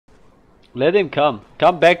Let him come.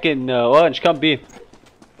 Come back in orange. Come B.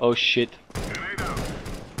 Oh shit.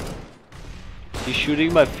 He's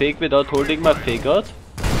shooting my fake without holding my fake out.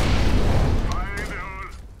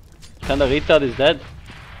 Kind of retard is that?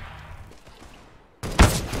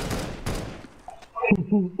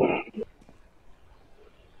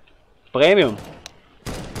 Premium.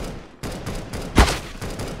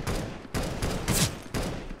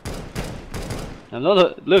 I'm not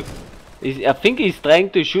a, look. I think he's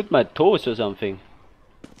trying to shoot my toes or something.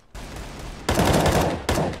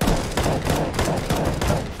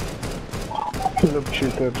 Look,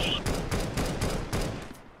 cheaters.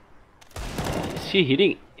 Is he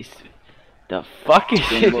hitting? The fuck is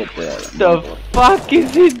he? The fuck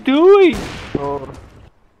is he doing? Oh.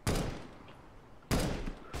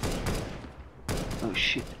 Oh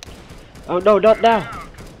shit. Oh no, not now.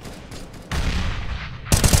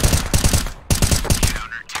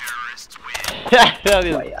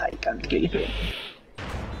 Why I can't kill him?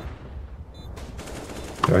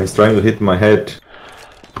 Oh, he's trying to hit my head.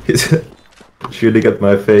 He's shooting at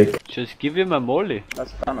my fake. Just give him a molly.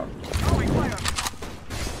 That's tunnel.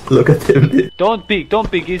 Look at him. Don't peek,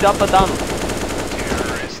 he's up and down.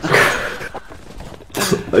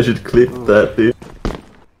 I should clip that, dude.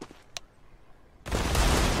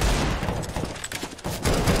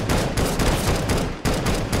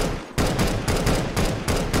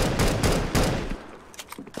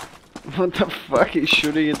 What the fuck, he's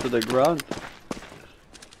shooting into the ground.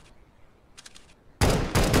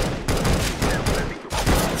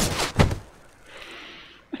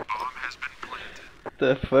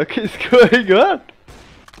 The fuck is going on?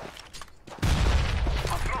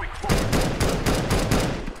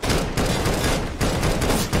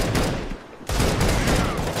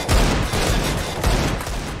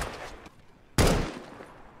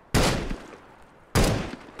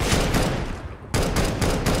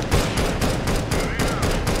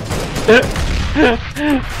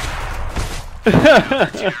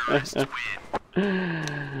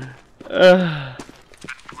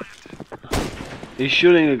 He's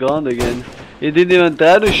shooting the ground again. He didn't even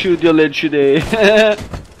try to shoot your ledge today.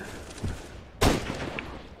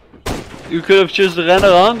 You could have just ran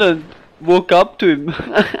around and walked up to him.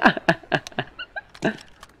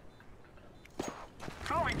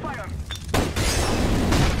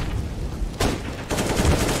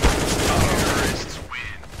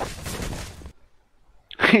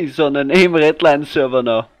 He's on an AIM Redline server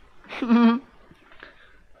now.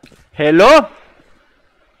 Hello?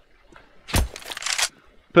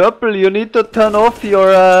 Purple, you need to turn off your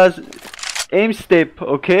aim step,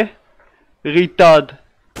 okay? Retard.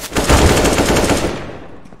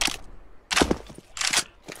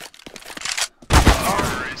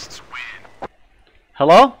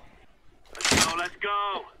 Hello? Let's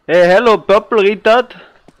go. Hey, hello, purple retard.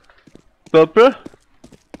 Purple?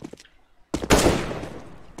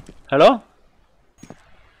 Hello?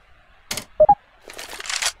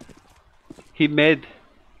 He made.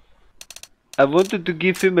 I wanted to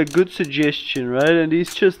give him a good suggestion, right? And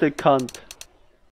he's just a cunt.